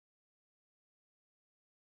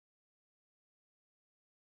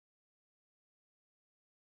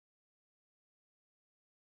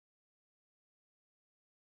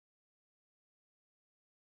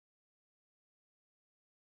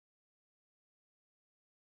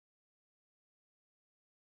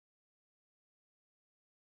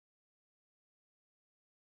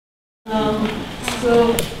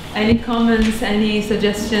So, any comments, any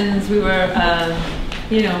suggestions? We were,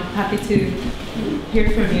 happy to hear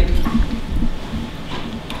from you.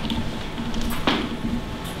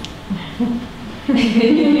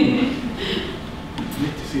 Need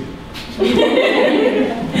to see them.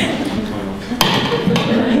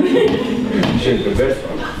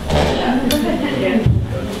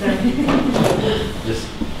 Just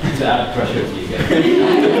to add pressure to you guys.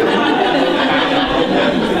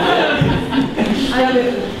 I have a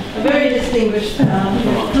very distinguished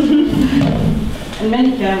and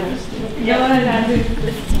many cameras.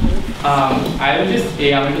 I would just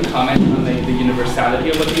I wanted to comment on like the universality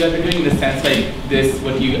of what you guys are doing, in the sense like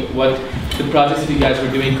what the projects that you guys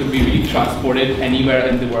were doing could be really transported anywhere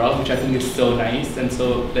in the world, which I think is so nice. And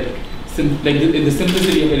so the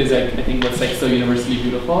simplicity of it is like I think what's like so universally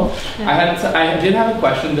beautiful. Yeah. I did have a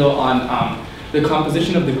question though on the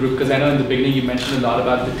composition of the group, because I know in the beginning you mentioned a lot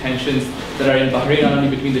about the tensions that are in Bahrain, not only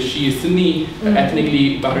between the Shia Sunni,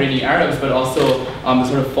 ethnically Bahraini Arabs, but also the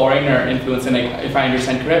sort of foreigner influence. And if I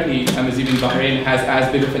understand correctly, I'm assuming Bahrain has as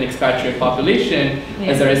big of an expatriate population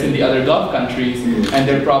as there is in the other Gulf countries, and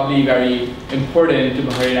they're probably very important to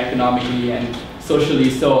Bahrain economically and socially.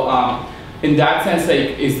 So in that sense,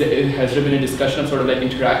 like, has there been a discussion of sort of like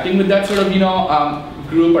interacting with that sort of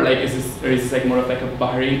group, or like is this like more of like a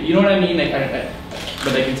Bahrain, you know what I mean, like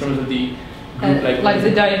but like in terms of the group, like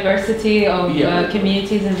the diversity of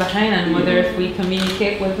communities in Bahrain, and whether if we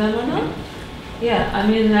communicate with them or not. Yeah, I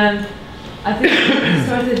mean, I think it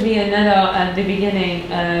started me and Neda at the beginning.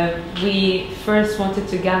 We first wanted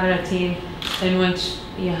to gather a team in which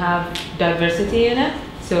you have diversity in it.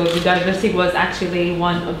 So the diversity was actually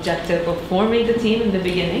one objective of forming the team in the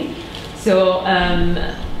beginning. So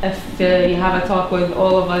if you have a talk with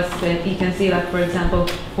all of us, you can see, like, for example,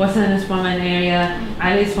 Wassan is from an area,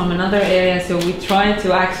 Ali is from another area, so we try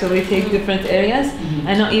to actually take different areas,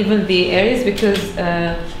 and not even the areas, because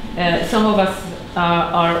some of us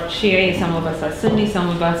are Shia, some of us are Sunni, some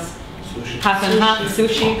of us half and half,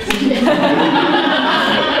 sushi.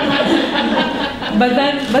 But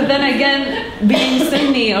then again, being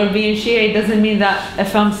Sunni or being Shia doesn't mean that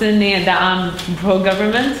if I'm Sunni and that I'm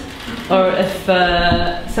pro-government, or if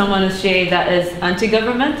someone is Shia that is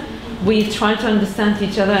anti-government. We try to understand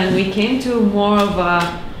each other, and we came to more of a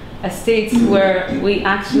state where we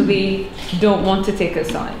actually don't want to take a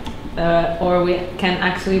side, or we can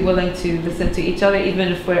actually willing to listen to each other, even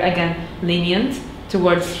if we're, again, lenient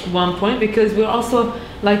towards one point, because we're also,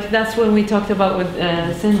 like, that's when we talked about with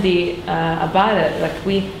Cindy about it, like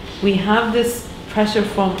we have this pressure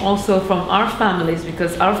from our families,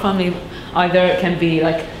 because our family either can be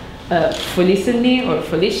like fully Sunni or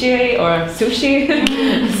fully Shia or sushi.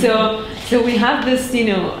 so we have this,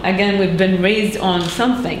 again, we've been raised on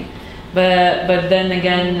something, but then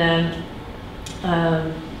again, how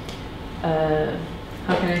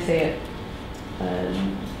can I say it?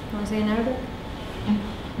 Want to say in Arabic?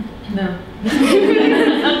 No.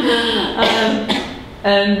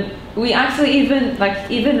 We actually even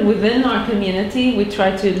within our community, we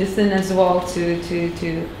try to listen as well to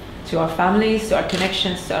our families, to our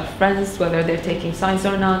connections, to our friends, whether they're taking sides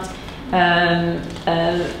or not.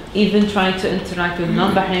 Even trying to interact with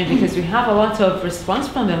non-Bahrain, because we have a lot of response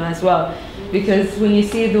from them as well. Because when you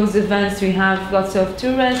see those events, we have lots of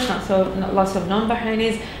tourists, lots of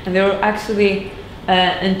non-Bahrainis, and they were actually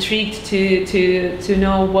intrigued to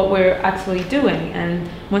know what we're actually doing. And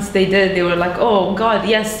once they did, they were like, oh God,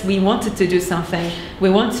 yes, we wanted to do something. We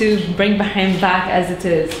want to bring Bahrain back as it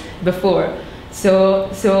is before. So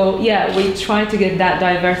yeah, we try to get that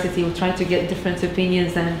diversity. We try to get different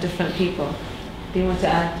opinions and different people. Do you want to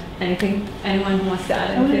add anything? Anyone who wants to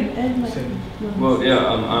add anything? Well,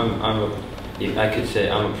 yeah, I could say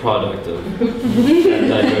I'm a product of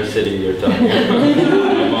that diversity you're talking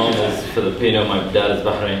about. My mom is Filipino, my dad is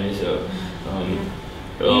Bahraini, so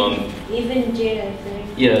even Jay, I think.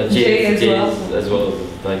 Yeah, Jay as well as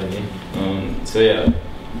like me. So yeah,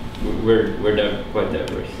 we're quite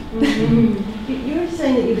diverse. You were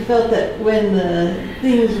saying that you felt that when the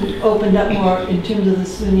things opened up more in terms of the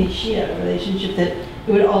Sunni-Shia relationship, that it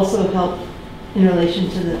would also help in relation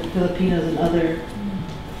to the Filipinos and other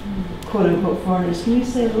quote-unquote foreigners. Can you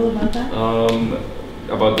say a little about that?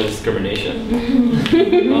 About the discrimination.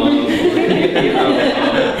 Pick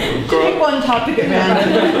one topic at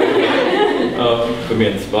random. Put me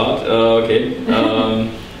on the spot. Okay.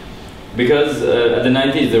 Because at the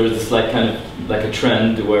 90s there was this like a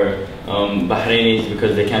trend where Bahrainis,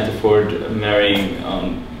 because they can't afford marrying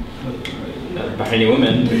Bahraini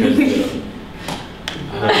women, because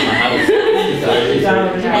my house is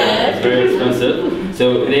very expensive,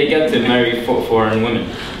 so they get to marry foreign women.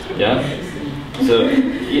 Yeah. So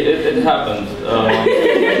it happened.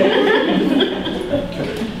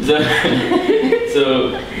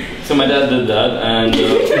 So my dad did that, and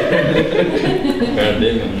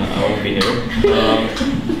apparently I won't be here.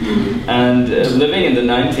 And living in the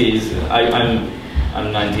 90s,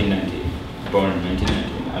 I'm 1990, born in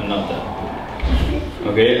 1990. I'm not that.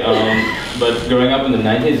 Okay, but growing up in the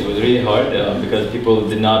 90s was really hard because people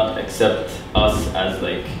did not accept us as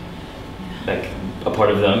like a part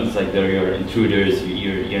of them. It's like you're intruders.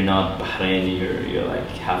 You're not Bahraini. You're like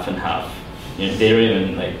half and half. They don't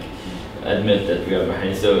even like admit that we are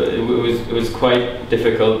Bahraini. So it was quite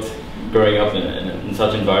difficult growing up in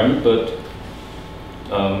such environment. But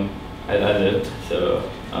I lived. So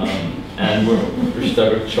and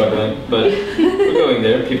we're struggling, but we're going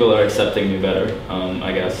there. People are accepting me better,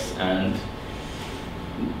 I guess, and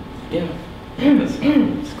yeah. It's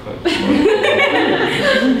quite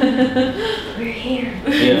We're here.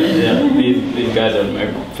 Yeah. These guys are my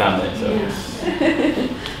family, so.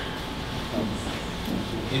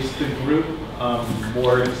 Is the group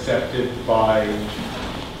more accepted by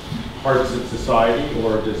parts of society,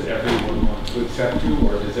 or does everyone want to accept you,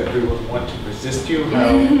 or does everyone want to resist you?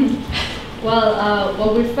 How? Well,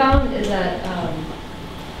 what we found is that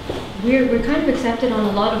we're kind of accepted on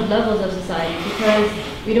a lot of levels of society because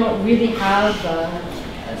we don't really have a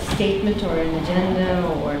statement or an agenda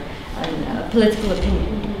or a political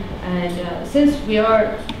opinion. And since we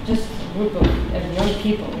are just a group of young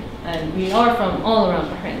people, and we are from all around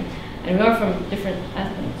Bahrain, and we are from different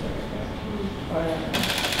ethnics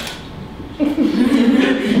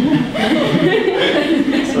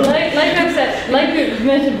like I've said, like we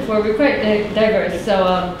mentioned before, we're quite diverse. So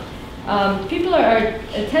people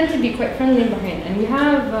tend to be quite friendly in Bahrain, and we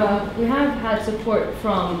have had support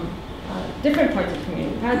from different parts of the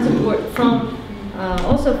community. We've had support from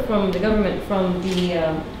also from the government, from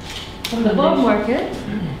the Bob market.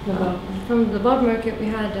 From the Bob market, we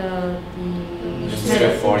had the Ministry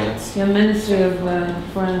of Foreign. Yeah, Ministry of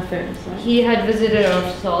Foreign Affairs. Right? He had visited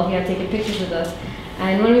our stall. He had taken pictures with us.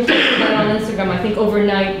 And when we posted that on Instagram, I think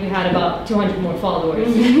overnight we had about 200 more followers.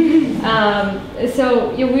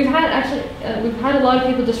 So we've had a lot of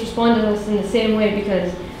people just respond to us in the same way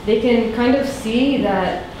because they can kind of see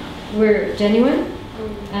that we're genuine,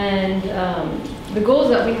 and the goals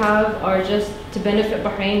that we have are just to benefit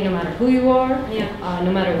Bahrain, no matter who you are,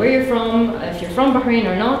 no matter where you're from, if you're from Bahrain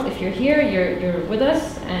or not. If you're here, you're with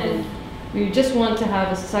us, and we just want to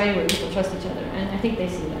have a society where people trust each other, and I think they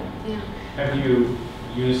see that. Yeah. Have you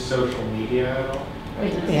used social media at all?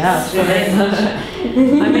 Yeah, I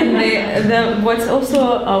mean, what's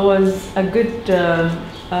also was a good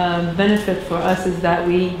benefit for us is that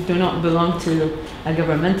we do not belong to a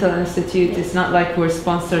governmental institute. It's not like we're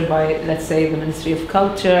sponsored by, let's say, the Ministry of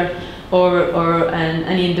Culture or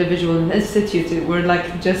any individual institute. We're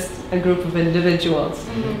like just a group of individuals.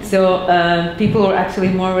 Mm-hmm. So people are actually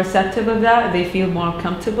more receptive of that. They feel more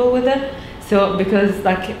comfortable with it. So because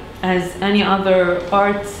like as any other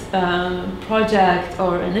art project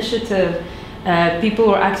or initiative,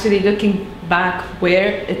 people are actually looking back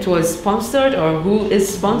where it was sponsored or who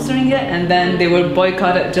is sponsoring it, and then they will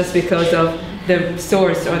boycott it just because of the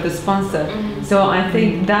source or the sponsor. Mm-hmm. So I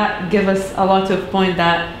think that gives us a lot of point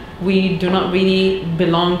that we do not really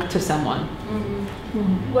belong to someone. Mm-hmm.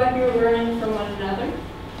 Mm-hmm. What you're learning from one another,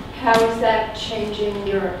 how is that changing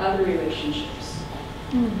your other relationships?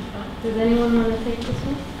 Mm-hmm. Does anyone want to take this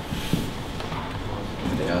one?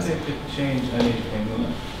 I think it could change anything.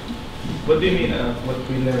 What do you mean, what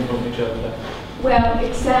we learn from each other? Well,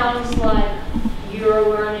 it sounds like you're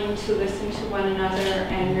learning to listen to one another,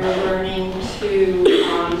 and you're learning to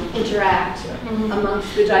interact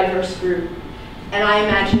amongst the diverse group. And I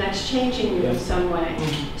imagine that's changing you in some way.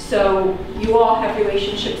 Mm-hmm. So you all have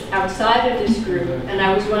relationships outside of this group, and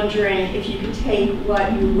I was wondering if you could take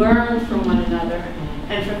what you learn from one another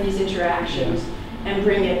and from these interactions and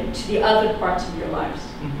bring it to the other parts of your lives.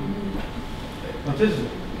 Mm-hmm. Well, this is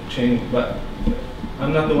change, but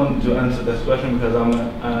I'm not the one to answer this question because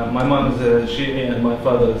my mom is a Shi'i and my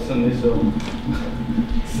father is Sunni, so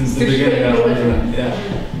since the beginning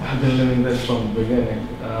I've been living this from the beginning.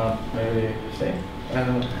 Maybe stay? I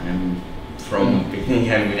don't know. I'm from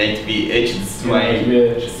beginning, I'm Unite BH, this is my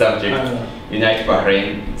subject. Unite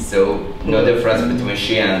Bahrain, so no difference between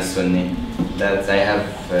Shia and Sunni. That I have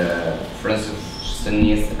friends of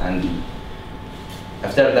Sunnis, and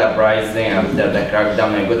after the uprising, after the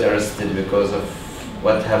crackdown, I got arrested because of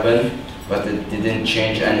what happened, but it didn't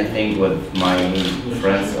change anything with my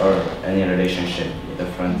friends or any relationship with the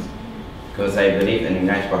friends. Because I believe in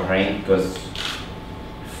Unite Bahrain, because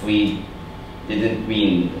if we didn't be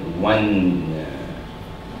in one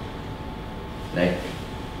like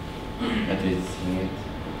what is it?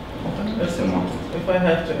 If I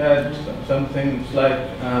have to add something, it's like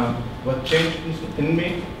what changed in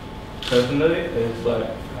me personally is like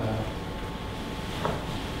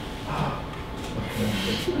I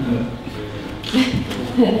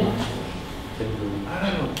don't know. I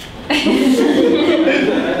don't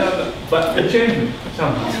know, but it changed me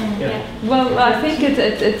somehow. Yeah. Well, I think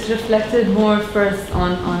it's reflected more first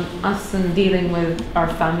on us and dealing with our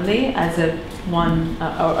family as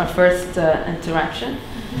our first interaction.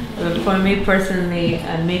 For me personally,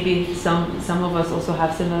 and maybe some of us also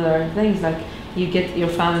have similar things, like you get your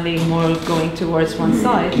family more going towards one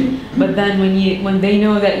side, but then when they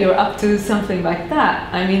know that you're up to something like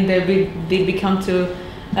that, I mean, they become to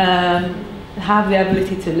have the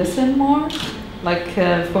ability to listen more. Like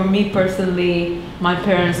for me personally, my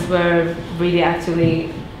parents were really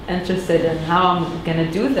actually interested in how I'm gonna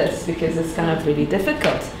do this, because it's kind of really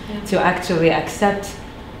difficult to actually accept,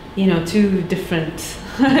 you know, two different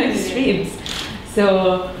extremes.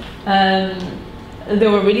 So they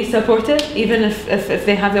were really supportive, even if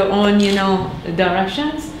they have their own, you know,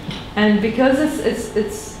 directions. And because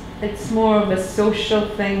it's more of a social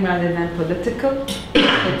thing rather than political,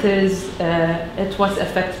 it what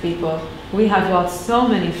affects people. We have lost so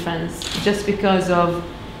many friends just because of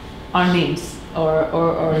our names or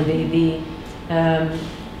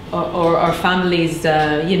our family's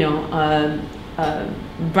you know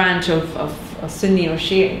branch of Sunni or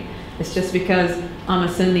Shia. It's just because I'm a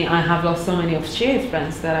Sunni, I have lost so many of Shia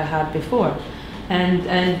friends that I had before,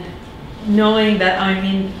 and knowing that, I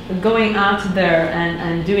mean, going out there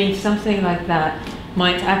and doing something like that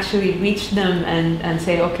might actually reach them and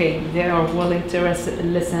say, okay, they are willing to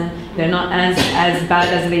listen. They're not as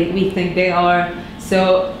bad as we think they are.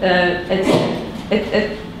 So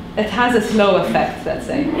it has a slow effect, let's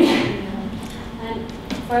say. And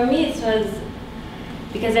for me, it was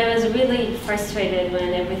because I was really frustrated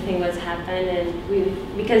when everything was happening, and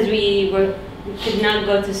because we could not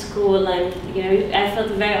go to school, and you know, I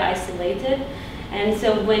felt very isolated. And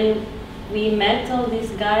so when we met all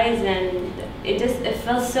these guys, and it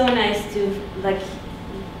felt so nice to, like,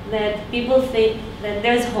 that people think that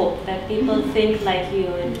there's hope, that people think like you,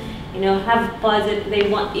 and you know, have positive, they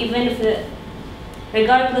want, even if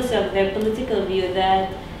regardless of their political view,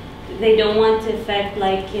 that they don't want to affect,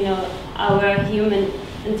 like, you know, our human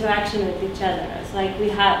interaction with each other. It's like we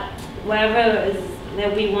have, wherever is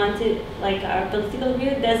that we want it, like our political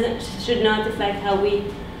view should not affect how we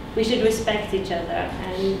should respect each other.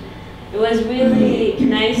 And it was really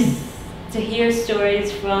nice to hear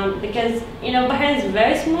stories from, because, you know, Bahrain is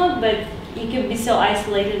very small, but you could be so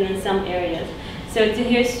isolated in some areas. So to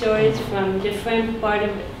hear stories from different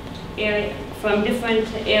from different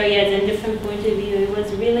areas and different point of view, it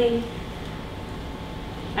was really,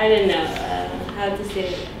 I don't know how to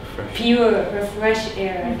say it, pure or fresh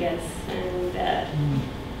air, I guess. And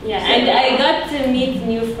yeah, and I got to meet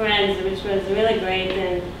new friends, which was really great,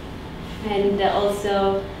 and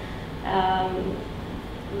also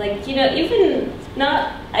like, you know, even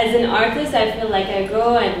not as an artist, I feel like I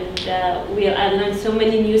grow, and I learned so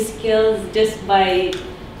many new skills just by,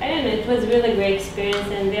 I don't know, it was really a great experience,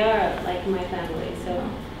 and they are like my family, so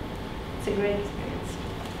it's a great experience.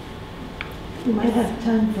 We might have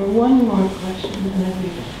time for one more question, and then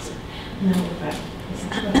we're back.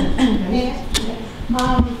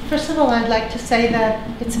 First of all, I'd like to say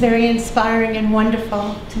that it's very inspiring and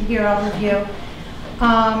wonderful to hear all of you.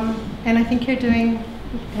 And I think you're doing,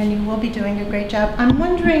 and you will be doing, a great job. I'm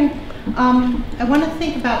wondering, I want to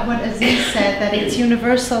think about what Aziz said, that it's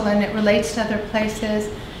universal and it relates to other places.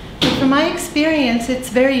 But from my experience, it's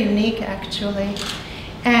very unique, actually.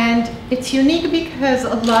 And it's unique because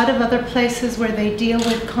a lot of other places where they deal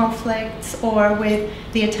with conflicts or with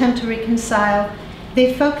the attempt to reconcile,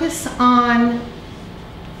 they focus on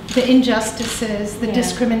the injustices, the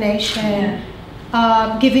discrimination,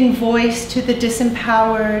 giving voice to the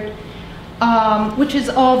disempowered, which is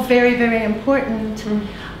all very, very important.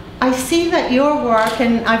 I see that your work,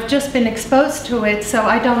 and I've just been exposed to it, so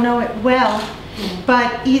I don't know it well,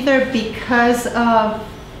 but either because of,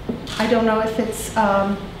 I don't know if it's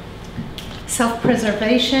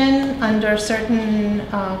self-preservation under certain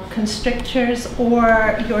constrictures,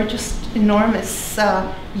 or you're just enormous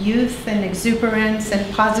youth and exuberance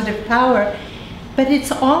and positive power. But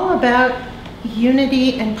it's all about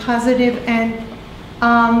unity and positive, and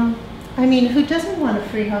I mean, who doesn't want a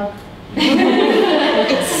free hug?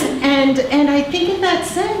 And I think in that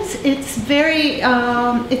sense, it's very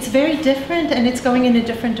different, and it's going in a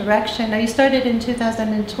different direction. Now, you started in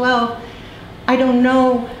 2012. I don't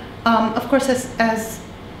know, of course, as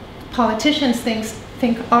politicians, things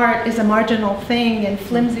think art is a marginal thing and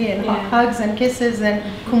flimsy and hugs and kisses and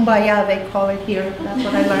kumbaya, they call it here. That's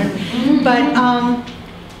what I learned. But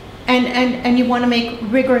and you want to make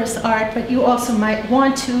rigorous art, but you also might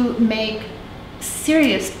want to make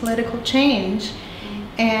serious political change.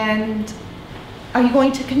 And are you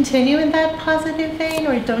going to continue in that positive vein,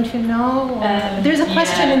 or don't you know? There's a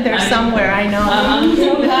question in there somewhere, I know. I'm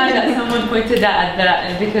so glad that someone pointed that at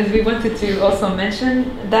that, because we wanted to also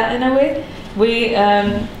mention that in a way. We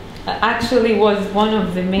actually was one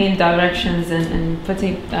of the main directions in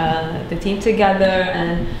putting the team together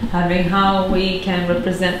and having how we can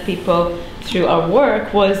represent people through our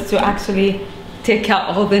work, was to actually take out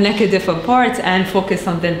all the negative parts and focus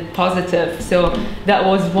on the positive. So that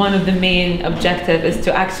was one of the main objectives, is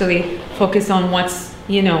to actually focus on what's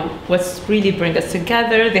really bring us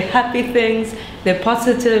together, the happy things, the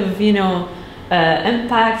positive,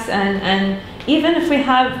 impacts, and even if we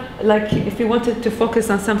have, like, if we wanted to focus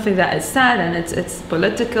on something that is sad and it's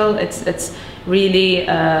political, it's really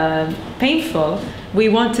painful, we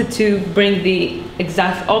wanted to bring the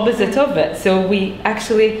exact opposite of it. So we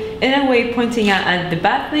actually, in a way, pointing at the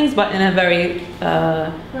bad things, but in a very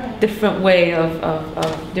different way of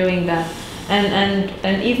doing that.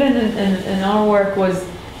 And even in our work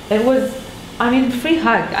free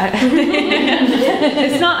hug.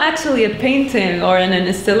 It's not actually a painting or an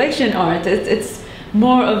installation art. It's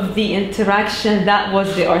more of the interaction. That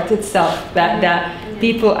was the art itself. That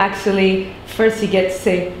people actually, first you get to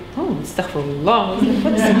say, oh, astaghfirullah,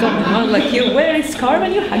 what is going on? Like, you're wearing scarf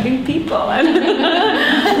and you're hugging people.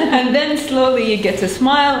 And then slowly you get to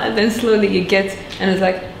smile, and then slowly you get, and it's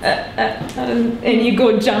like, and you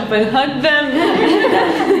go jump and hug them.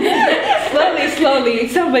 Slowly,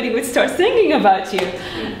 somebody would start singing about you.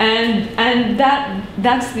 And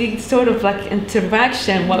that's the sort of like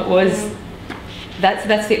interaction,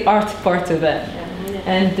 that's the art part of it.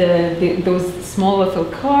 And those small little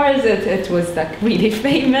cars, it was like really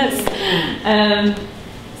famous.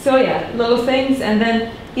 So yeah, little things. And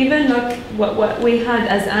then even like what we had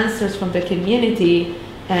as answers from the community,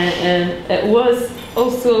 it was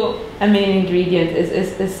also a main ingredient,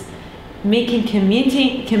 is making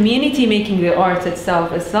community making the art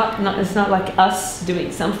itself. It's not like us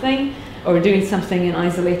doing something or doing something in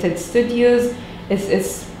isolated studios.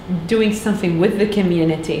 It's doing something with the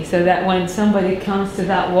community, so that when somebody comes to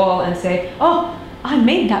that wall and say, oh, I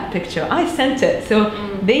made that picture, I sent it, so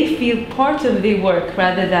they feel part of the work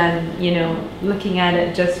rather than looking at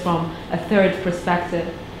it just from a third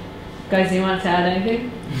perspective. Guys, you want to add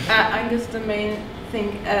anything? I guess the main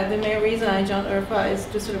reason I joined Ulafa'a is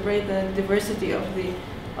to celebrate the diversity of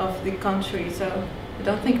the country. So I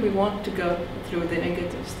don't think we want to go through the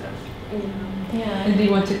negative stuff. Yeah. And do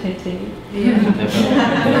you want to continue? Yeah.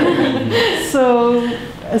 So,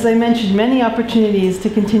 as I mentioned, many opportunities to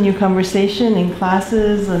continue conversation in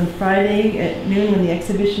classes on Friday at noon when the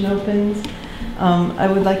exhibition opens. I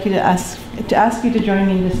would like you to ask you to join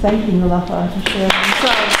me in just thanking Ulafa'a for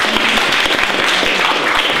sharing.